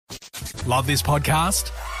Love this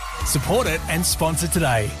podcast? Support it and sponsor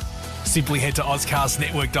today. Simply head to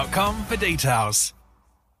ozcastnetwork.com for details.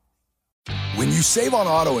 When you save on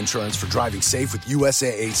auto insurance for driving safe with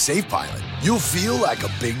USAA Safe Pilot, you'll feel like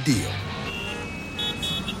a big deal,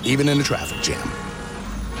 even in a traffic jam.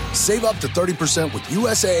 Save up to 30% with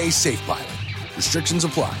USAA Safe Pilot. Restrictions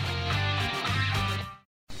apply.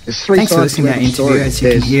 Thanks for listening to that interview. As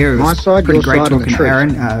you can hear, it was pretty great talking to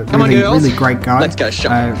Aaron. Really great guy. Let's go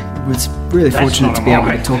shop. Was really fortunate to be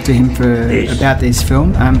able to talk to him about this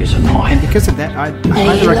film. And because of that, I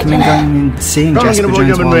highly recommend going and seeing Jasper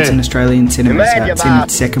Jones while it's in Australian cinemas. It's in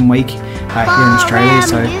its second week here in Australia,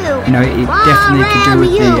 so it definitely could do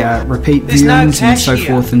with the repeat viewings and so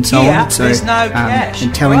forth and so on. So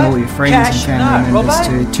and telling all your friends and family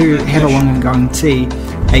members to head along and go and see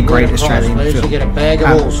a great Australian film.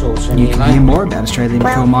 You can hear more about Australian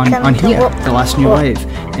film on here, The Last New Wave,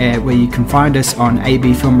 where you can find us on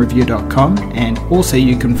abfilmreview.com, and also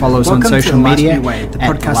you can follow us on social media at The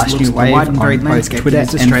Last New Wave on both Twitter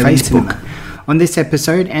and Facebook. On this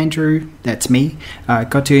episode, Andrew, that's me,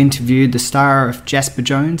 got to interview the star of Jasper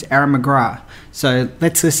Jones, Aaron McGrath. So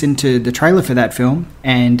let's listen to the trailer for that film,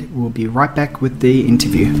 and we'll be right back with the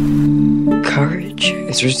interview. Courage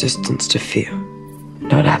is resistance to fear,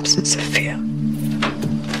 not absence of fear.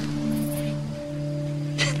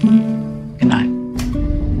 Good night.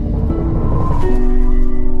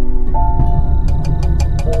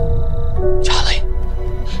 Charlie,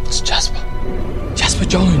 it's Jasper. Jasper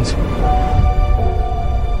Jones.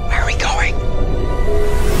 Where are we going?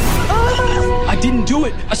 I didn't do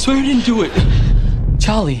it. I swear I didn't do it.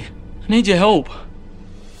 Charlie, I need your help.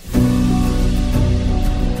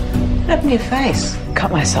 What happened to your face?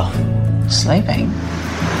 Cut myself. Sleeping?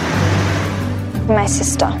 My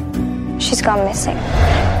sister. She's gone missing.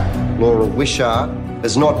 Laura Wishart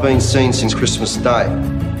has not been seen since Christmas Day.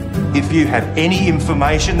 If you have any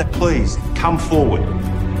information, please come forward.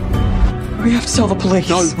 We have to tell the police.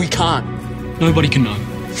 No, we can't. Nobody can know.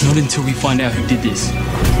 Not until we find out who did this.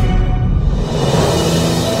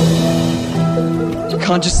 We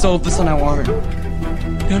can't just solve this on our own.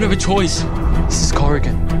 We don't have a choice. This is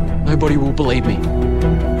Corrigan. Nobody will believe me.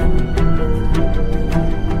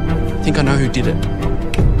 I think I know who did it.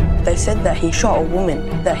 They said that he shot a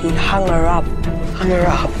woman, that he hung her up. Hung her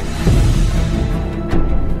up.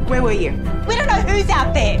 Where were you? We don't know who's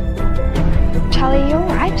out there. Charlie, you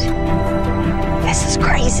alright? This is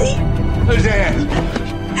crazy. Who's there?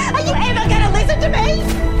 Are you ever going to listen to me?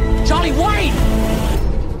 Charlie, wait!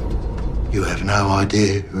 You have no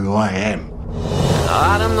idea who I am.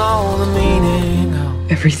 I don't know the meaning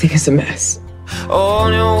of Everything is a mess.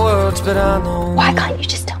 all your words, but I know. Why can't you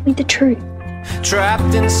just tell me the truth?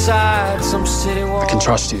 Trapped inside some city wall. I can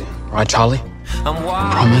trust you, right, Charlie? I'm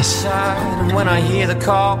wild Promise. inside, and when I hear the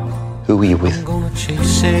call, Who were you with? I'm gonna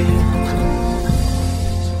chase it.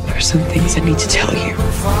 There are some things I need to tell you.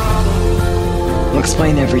 I'll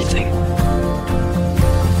explain everything.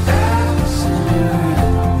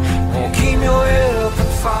 Won't keep your head up and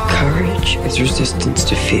fall. Courage is resistance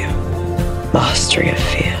to fear. Mastery of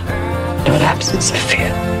fear, not absence of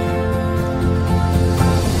fear.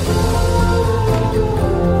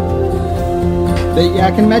 But yeah,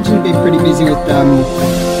 I can imagine you'd be pretty busy with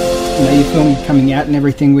your film coming out and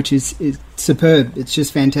everything, which is superb. It's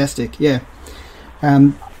just fantastic. Yeah.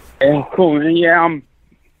 Yeah, cool, man. Yeah, I'm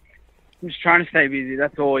just trying to stay busy.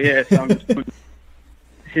 That's all. Yeah, so I'm just putting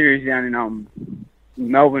series down in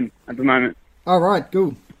Melbourne at the moment. All right,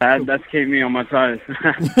 cool. That's keeping me on my toes.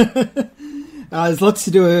 There's lots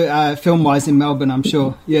to do film-wise in Melbourne, I'm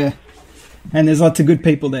sure. Yeah, and there's lots of good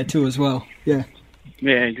people there too as well. Yeah.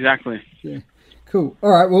 Yeah, exactly. Yeah. Cool. All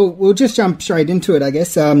right. Well, we'll just jump straight into it, I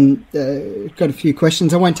guess. Got a few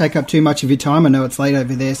questions. I won't take up too much of your time. I know it's late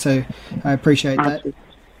over there, so I appreciate that.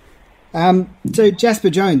 So, Jasper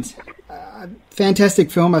Jones,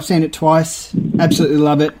 fantastic film. I've seen it twice. Absolutely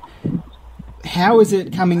love it. How is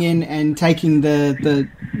it coming in and taking the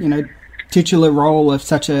titular role of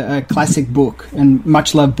such a classic book and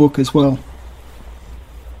much loved book as well?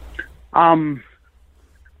 Well,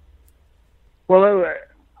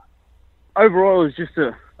 overall, it was just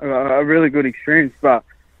a really good experience, but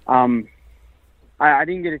I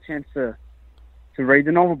didn't get a chance to read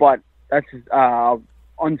the novel, but that's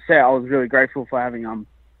on set. I was really grateful for having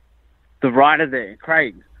the writer there,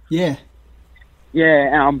 Craig. Yeah.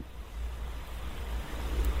 Yeah.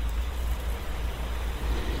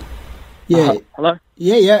 Yeah. Hello?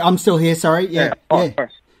 Yeah, I'm still here, sorry. Yeah. Sorry.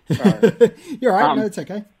 You're all right, no, it's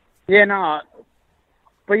okay. Yeah, no.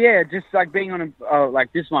 But yeah, just like being on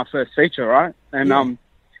this is my first feature, right? And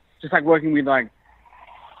just like working with like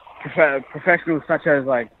professionals such as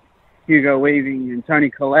like Hugo Weaving and Tony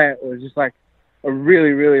Collette was just like a really,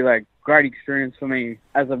 really like great experience for me,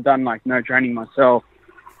 as I've done like no training myself.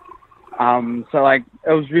 So like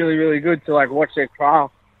it was really, really good to like watch their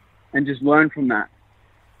craft and just learn from that,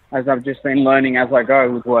 as I've just been learning as I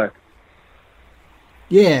go with work.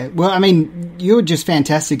 Yeah, well, I mean, you're just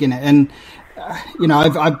fantastic in it, and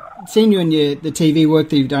I've seen you in the TV work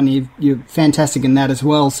that you've done. You're fantastic in that as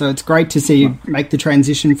well. So it's great to see you make the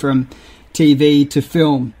transition from TV to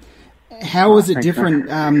film. How was it different,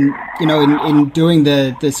 in doing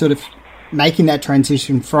the sort of making that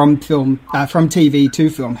transition from TV to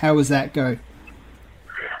film? How was that go?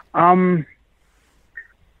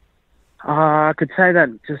 I could say that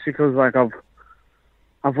just because like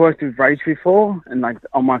I've worked with Rach before, and like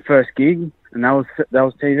on my first gig, and that was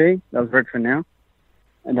TV. That was Redford Now,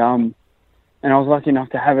 and I was lucky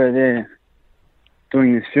enough to have her there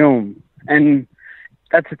doing this film. And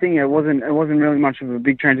that's the thing. It wasn't really much of a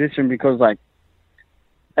big transition, because like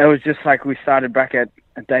it was just like we started back at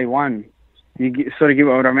day one. Sort of get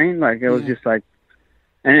what I mean? Like it was just like,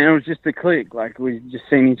 and it was just a click. Like we just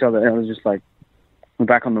seen each other. It was just like we're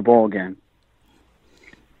back on the ball again.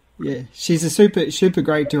 Yeah, she's a super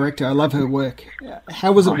great director. I love her work.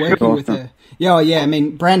 How was it working with her? Yeah, I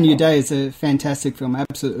mean, Brand New Day is a fantastic film. I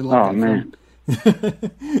absolutely love that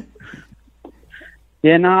film.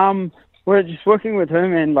 Yeah, no, we're just working with her,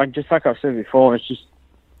 man. Like just like I've said before, it's just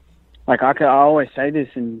like I always say this,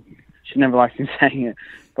 and she never likes me saying it,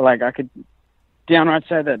 but like I could downright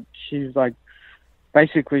say that she's like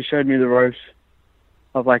basically showed me the ropes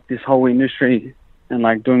of like this whole industry, and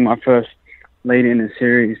like doing my first lead in a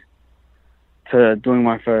series to doing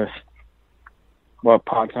my first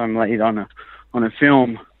part-time lead on a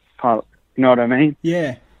film part, you know what I mean?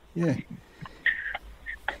 Yeah.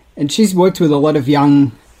 And she's worked with a lot of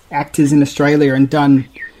young actors in Australia and done,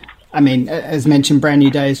 I mean, as mentioned, Brand New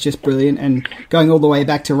Day is just brilliant, and going all the way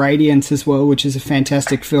back to Radiance as well, which is a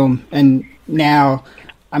fantastic film. And now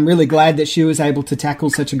I'm really glad that she was able to tackle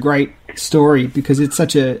such a great story, because it's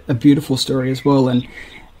such a beautiful story as well.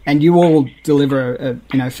 And you all deliver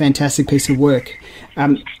a fantastic piece of work.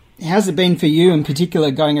 How's it been for you in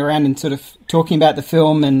particular, going around and sort of talking about the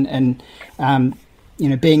film and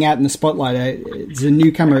being out in the spotlight? As a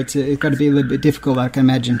newcomer, it's got to be a little bit difficult, I can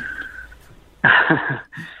imagine.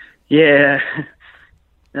 Yeah.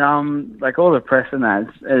 Like all the press and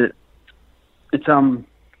that, it's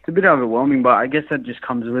a bit overwhelming, but I guess that just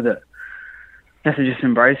comes with it. You have to just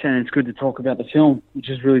embrace it, and it's good to talk about the film, which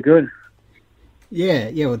is really good. Yeah,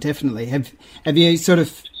 well, definitely. Have you sort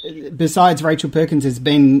of, besides Rachel Perkins, has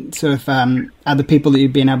been sort of other people that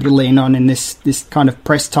you've been able to lean on in this kind of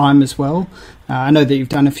press time as well? I know that you've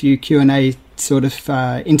done a few Q&A sort of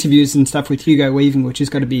interviews and stuff with Hugo Weaving, which has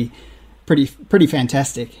got to be pretty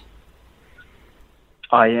fantastic.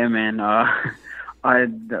 Oh yeah, man. I'll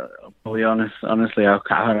be honestly, I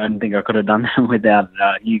don't think I could have done that without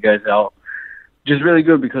Hugo's help. Which is really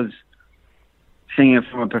good, because seeing it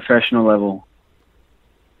from a professional level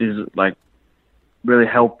is like really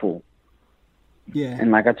helpful. Yeah.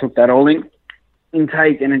 And like I took that all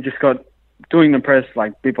intake, and it just got doing the press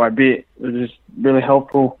like bit by bit. It was just really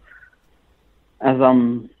helpful as I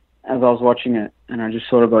was watching it, and I just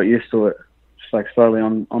sort of got used to it, just like slowly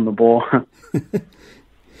on the ball.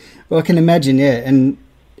 Well, I can imagine, yeah. And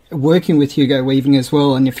working with Hugo Weaving as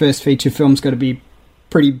well on your first feature film's got to be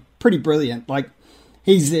pretty brilliant. Like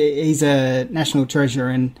he's a national treasure,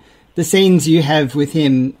 and the scenes you have with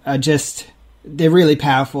him are they're really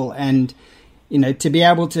powerful, and to be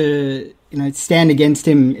able to stand against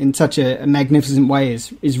him in such a magnificent way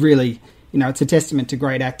is really, it's a testament to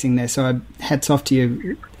great acting there. So hats off to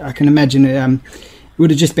you. I can imagine it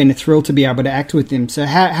would have just been a thrill to be able to act with him. So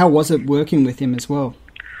how was it working with him as well?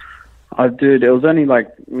 Oh, dude, it was only like,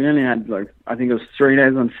 we only had like, I think it was 3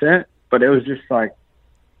 days on set, but it was just like,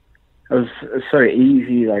 it was so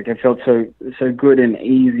easy. Like it felt so good and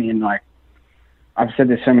easy, and like I've said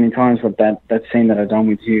this so many times, but that scene that I've done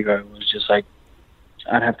with Hugo was just like,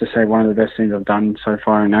 I'd have to say one of the best things I've done so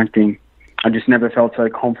far in acting. I just never felt so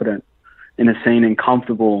confident in a scene and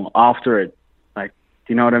comfortable after it. Like,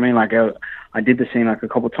 do you know what I mean? Like I did the scene like a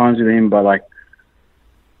couple of times with him, but like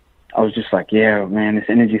I was just like, yeah, man, this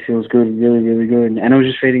energy feels good, really, really good. And I was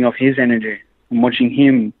just feeding off his energy and watching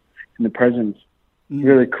him in the presence.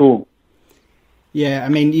 Really cool. Yeah, I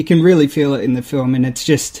mean, you can really feel it in the film, and it's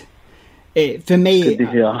just, for me. Good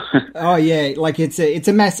to hear. Oh yeah, like it's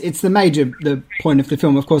the point of the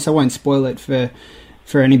film. Of course, I won't spoil it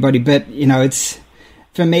for anybody, but it's,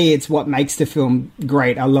 for me, it's what makes the film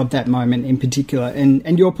great. I love that moment in particular,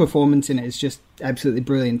 and your performance in it is just absolutely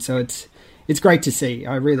brilliant. So it's it's great to see.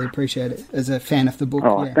 I really appreciate it as a fan of the book.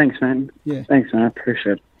 Oh, thanks, man. Yeah, thanks, man. I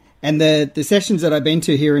appreciate it. And the sessions that I've been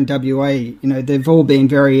to here in WA, they've all been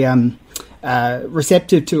very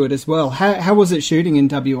receptive to it as well. How was it shooting in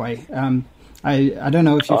WA? I don't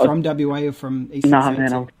know if you're from WA or from Eastern States. No,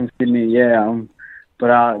 man, I'm from Sydney. Yeah,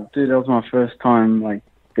 but dude, that was my first time like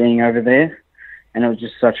being over there, and it was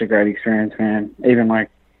just such a great experience, man. Even like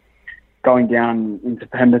going down into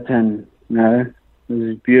Pemberton, it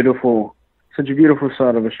was beautiful. Such a beautiful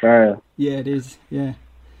side of Australia. Yeah, it is. Yeah,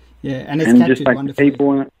 and it's captured just like wonderfully. The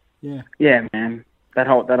people in it. Yeah, man. That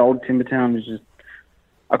old timber town is just.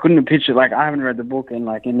 I couldn't have pictured. Like, I haven't read the book, and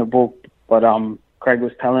like in the book, but Craig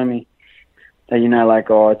was telling me that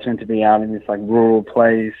it's meant to be out in this like rural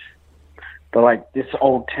place, but like this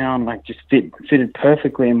old town like just fitted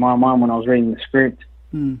perfectly in my mind when I was reading the script.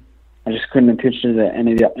 I just couldn't have pictured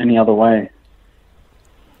it any other way.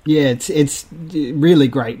 Yeah, it's really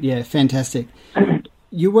great. Yeah, fantastic.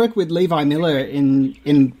 You work with Levi Miller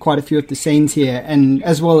in quite a few of the scenes here, and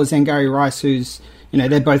as well as Angari Rice, who's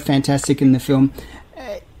they're both fantastic in the film.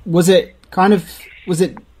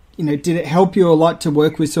 Did it help you a lot to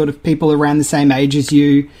work with sort of people around the same age as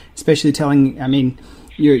you, especially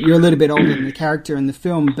you're a little bit older than the character in the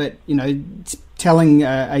film, but telling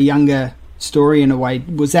a younger story in a way,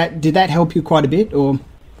 did that help you quite a bit, or?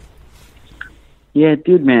 Yeah, it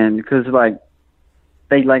did, man, because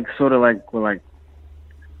they were like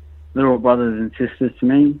little brothers and sisters to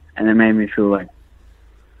me, and it made me feel like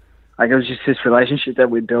it was just this relationship that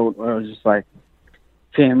we built where it was just like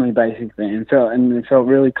family basically, and it felt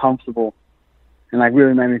really comfortable, and like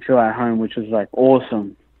really made me feel at home, which was like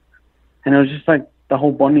awesome. And it was just like the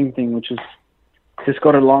whole bonding thing, which was just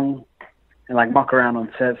got along and like muck around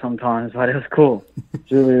on set sometimes, but it was cool.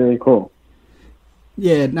 It's really, really cool.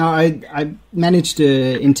 Yeah, no, I managed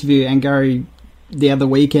to interview Angari the other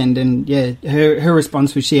weekend, and yeah, her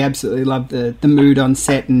response was she absolutely loved the mood on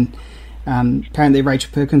set, and apparently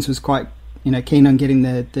Rachel Perkins was quite keen on getting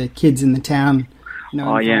the kids in the town.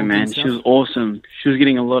 Oh yeah, man, she was awesome. She was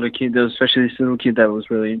getting a lot of kids, especially this little kid that was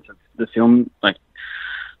really into the film, like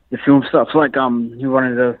the film stuff. Like he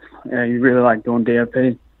wanted to, he really liked doing DOP,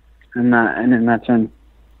 and then that's when.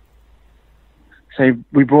 So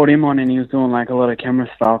we brought him on, and he was doing like a lot of camera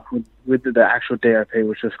stuff with the actual DOP,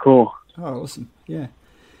 which was cool. Oh, awesome! Yeah,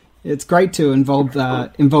 it's great to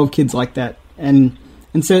involve kids like that, and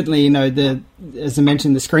certainly as I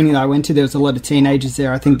mentioned, the screening that I went to, there was a lot of teenagers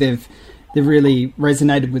there. I think they've really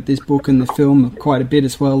resonated with this book and the film quite a bit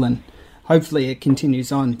as well, and hopefully it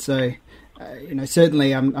continues on. So,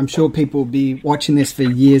 certainly I'm sure people will be watching this for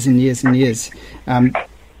years and years and years.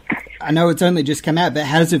 I know it's only just come out, but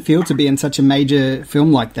how does it feel to be in such a major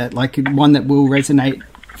film like that, like one that will resonate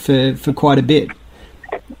for quite a bit?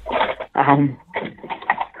 I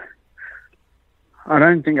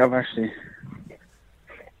don't think I've actually...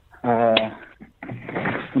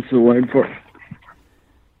 what's the word for it?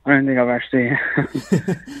 I don't think I've actually...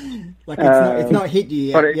 like it's not hit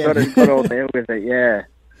you yet. Got all there with it, yeah.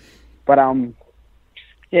 But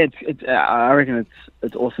yeah, it's. I reckon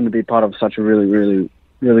it's awesome to be part of such a really, really,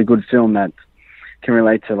 really good film that can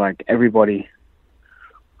relate to like everybody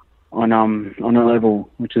on a level,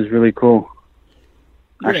 which is really cool.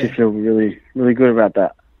 I actually feel really, really good about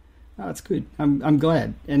that. Oh, that's good. I'm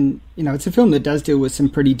glad, and it's a film that does deal with some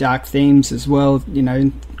pretty dark themes as well.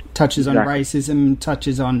 Touches on racism,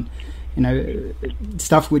 touches on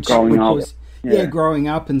stuff which was growing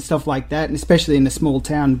up and stuff like that, and especially in a small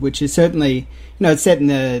town, which is certainly it's set in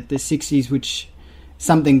the 60s, which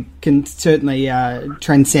something can certainly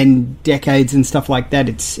transcend decades and stuff like that.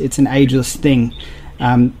 It's an ageless thing.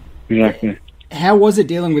 Exactly. How was it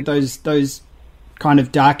dealing with those kind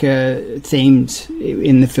of darker themes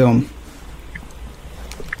in the film?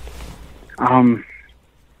 Man,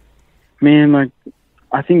 like,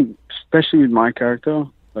 I think especially with my character,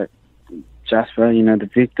 like Jasper, the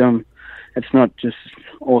victim, it's not just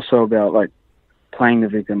also about like playing the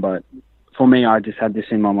victim, but for me, I just had this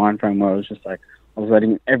in my mind frame where I was just like, I was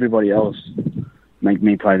letting everybody else make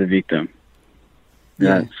me play the victim.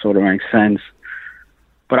 Yeah. That sort of makes sense.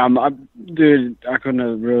 But dude, I couldn't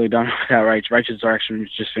have really done it without Rach. Rachel's direction has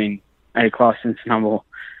just been A-class since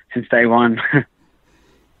day one.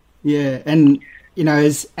 Yeah, and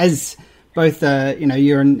as both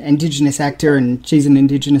you're an Indigenous actor and she's an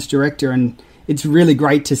Indigenous director, and it's really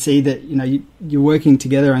great to see that you're working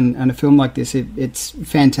together on a film like this. It's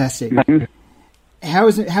fantastic. Mm-hmm. How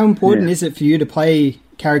important is it for you to play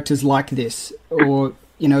characters like this, or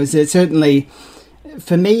is it certainly?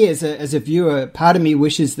 For me, as a viewer, part of me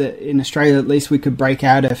wishes that in Australia at least we could break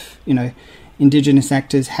out of Indigenous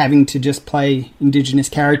actors having to just play Indigenous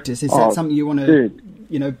characters. Is that something you want to,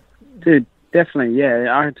 Dude, definitely, yeah.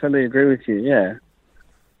 I totally agree with you, yeah.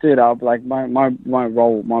 Dude, like my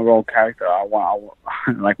role character, I want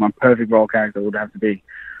like my perfect role character would have to be.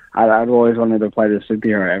 I'd always wanted to play the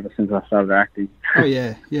superhero ever since I started acting. Oh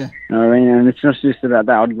yeah, yeah. You know what I mean? And it's not just about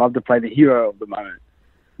that. I'd love to play the hero of the moment.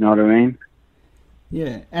 You know what I mean?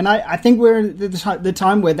 Yeah, and I think we're at the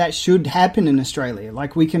time where that should happen in Australia.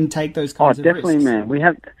 Like, we can take those kinds of risks. Oh, definitely, man. We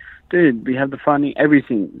have the funding,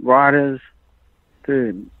 everything. Writers,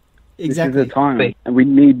 dude. Exactly. This is the time, and we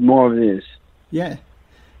need more of this. Yeah,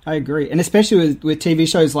 I agree. And especially with TV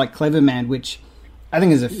shows like Clever Man, which I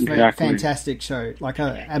think is a fantastic show. Like,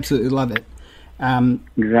 I absolutely love it.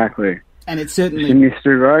 Exactly. And it's certainly... You seen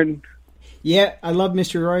Mystery Road? Yeah, I love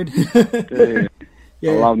Mystery Road. Dude, I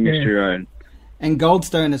love Mystery Road. And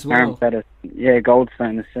Goldstone as well. Yeah,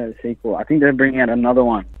 Goldstone, the sequel. I think they're bringing out another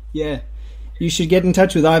one. Yeah. You should get in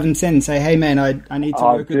touch with Ivan Sen and say, hey, man, I need to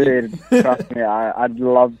work with you. Dude, trust me, I'd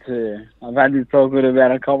love to. I've had this talk with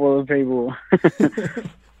about a couple of people.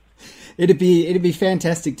 It'd be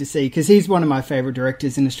fantastic to see, because he's one of my favourite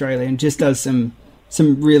directors in Australia and just does some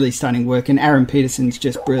really stunning work. And Aaron Peterson's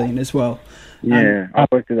just brilliant as well. Yeah, I've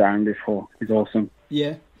worked with Aaron before. He's awesome.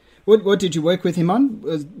 Yeah. What did you work with him on?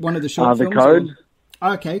 Was one of the short films? The Code.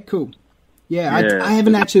 Or... Okay, cool. Yeah, I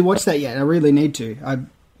haven't actually watched that yet. I really need to.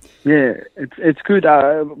 Yeah, it's good,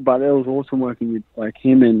 but it was awesome working with like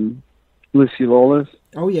him and Lucy Lawless.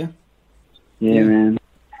 Oh yeah. Yeah, man.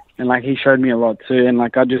 And like he showed me a lot too, and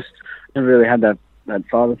like I just never really had that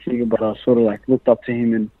father figure, but I sort of like looked up to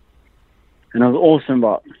him and it was awesome.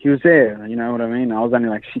 But he was there, you know what I mean? I was only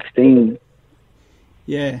like 16.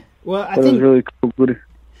 Yeah. Well, I think it was really cool. Good.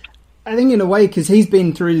 I think in a way, because he's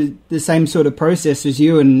been through the same sort of process as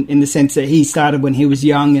you, and in the sense that he started when he was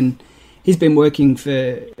young, and he's been working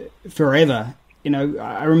for forever. You know,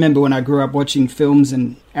 I remember when I grew up watching films,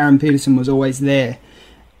 and Aaron Peterson was always there,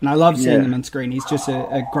 and I love seeing him on screen. He's just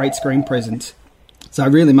a great screen presence. So I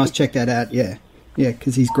really must check that out. Yeah,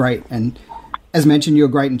 because he's great. And as mentioned, you're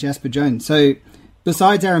great in Jasper Jones. So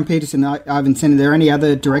besides Aaron Peterson, Ivan Sen, are there any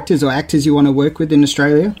other directors or actors you want to work with in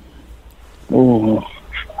Australia? Oh.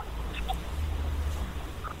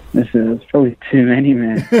 There's probably too many,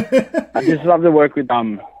 man. I just love to work with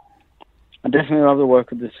I definitely love to work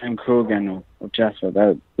with the same crew again of Jasper.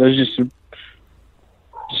 That was just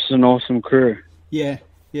an awesome crew. Yeah.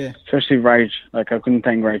 Especially Rach. Like I couldn't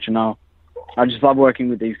thank Rach enough. I just love working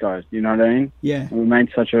with these guys. You know what I mean? Yeah. And we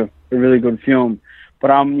made such a really good film.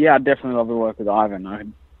 But I definitely love to work with Ivan. I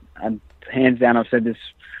hands down, I've said this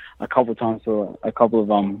a couple of times to a couple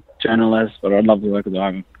of journalists, but I'd love to work with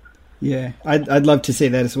Ivan. Yeah, I'd love to see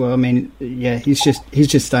that as well. I mean, yeah, he's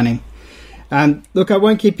just stunning. Look, I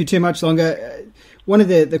won't keep you too much longer. One of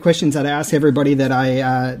the questions that I ask everybody that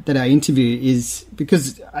I interview is,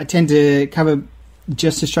 because I tend to cover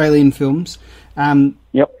just Australian films.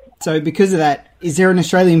 Yep. So because of that, is there an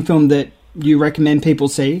Australian film that you recommend people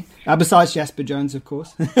see, besides Jasper Jones, of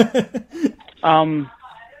course?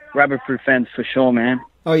 Rabbit-Proof Fence for sure, man.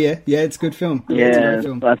 Oh yeah, it's a good film. Yeah, it's a great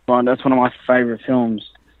film. That's one of my favourite films.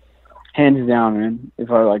 Hands down, man.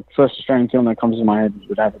 If I first Australian film that comes to my head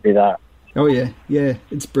would have to be that. Oh yeah,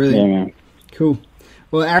 it's brilliant. Yeah, man. Cool.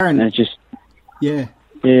 Well, Aaron, and it's just yeah.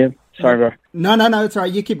 Sorry, bro. No, it's all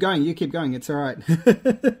right. You keep going. It's all right.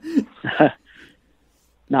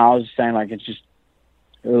 No, I was just saying, like, it's just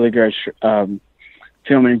a really great film,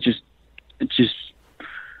 and it's just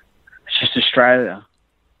Australia,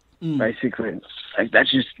 basically. Like,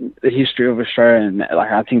 that's just the history of Australia, and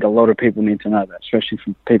like I think a lot of people need to know that, especially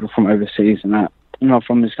from people from overseas and that, not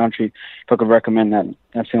from this country. If I could recommend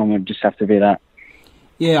that film, would just have to be that.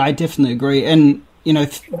 Yeah, I definitely agree. And you know,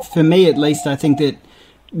 for me at least, I think that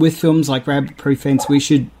with films like Rabbit-Proof Fence, we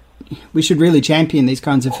should really champion these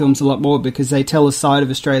kinds of films a lot more, because they tell a side of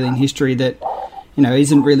Australian history that, you know,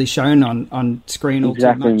 isn't really shown on screen all too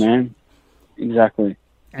much. Exactly, man. Exactly.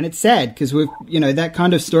 And it's sad, because that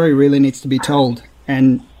kind of story really needs to be told.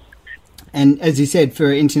 And as you said,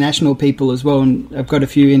 for international people as well, and I've got a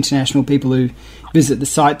few international people who visit the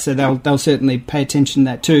site, so they'll certainly pay attention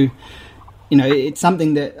to that too. You know, it's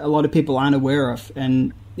something that a lot of people aren't aware of,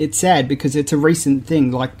 and it's sad because it's a recent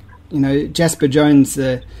thing. Like, you know, Jasper Jones,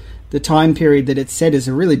 the time period that it's set is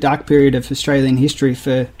a really dark period of Australian history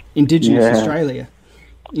for Indigenous Australia.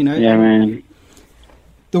 You know, man.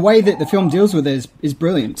 The way that the film deals with it is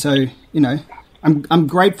brilliant. So, you know, I'm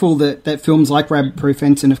grateful that films like Rabbit-Proof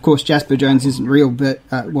Fence, and of course Jasper Jones isn't real, but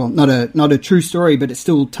not a true story, but it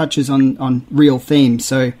still touches on real themes.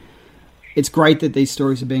 So it's great that these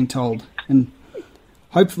stories are being told. And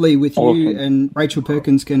hopefully with you and Rachel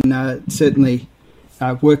Perkins can certainly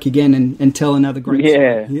work again and tell another great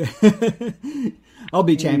story. Yeah. I'll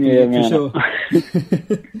be champion for sure.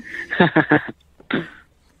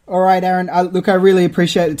 All right, Aaron. Look, I really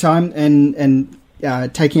appreciate the time and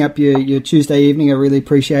taking up your Tuesday evening. I really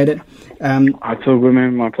appreciate it. It's all good,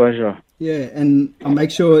 man. My pleasure. Yeah, and I'll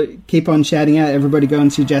make sure, keep on shouting out, everybody go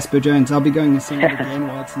and see Jasper Jones. I'll be going to see it again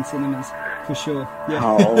while it's in cinemas, for sure. Yeah.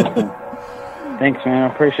 Oh, awesome. Thanks, man.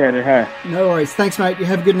 I appreciate it, hey. No worries. Thanks, mate. You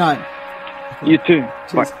have a good night. You too.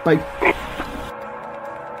 Cheers. Bye.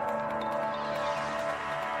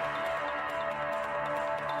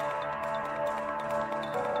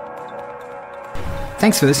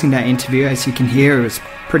 Thanks for listening to that interview. As you can hear, it was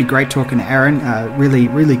pretty great talking to Aaron. Really,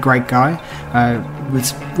 really great guy.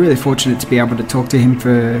 Was really fortunate to be able to talk to him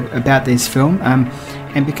about this film.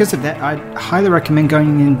 And because of that, I highly recommend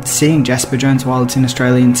going and seeing Jasper Jones while it's in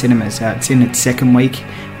Australian cinemas. It's in its second week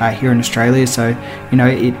here in Australia, so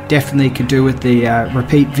it definitely could do with the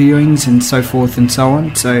repeat viewings and so forth and so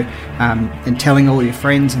on. So, and telling all your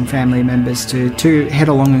friends and family members to head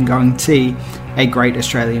along and go and see a great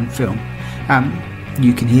Australian film.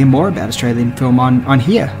 You can hear more about Australian film on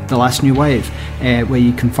here, The Last New Wave, where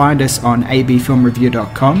you can find us on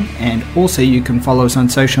abfilmreview.com, and also you can follow us on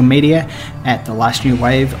social media at The Last New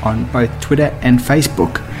Wave on both Twitter and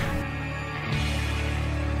Facebook.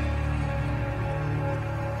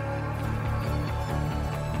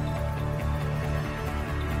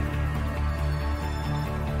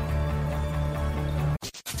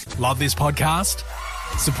 Love this podcast?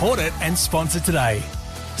 Support it and sponsor today.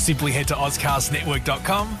 Simply head to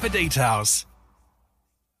AuscastNetwork.com for details.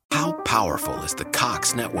 How powerful is the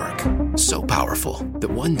Cox Network? So powerful that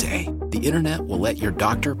one day the internet will let your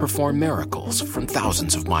doctor perform miracles from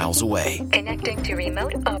thousands of miles away. Connecting to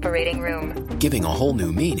remote operating room. Giving a whole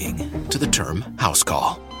new meaning to the term house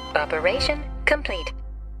call. Operation complete.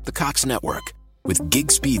 The Cox Network. With gig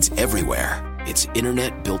speeds everywhere. It's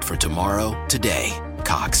internet built for tomorrow, today.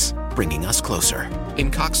 Cox. Bringing us closer. In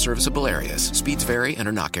Cox serviceable areas, speeds vary and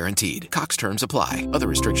are not guaranteed. Cox terms apply. Other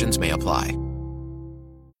restrictions may apply.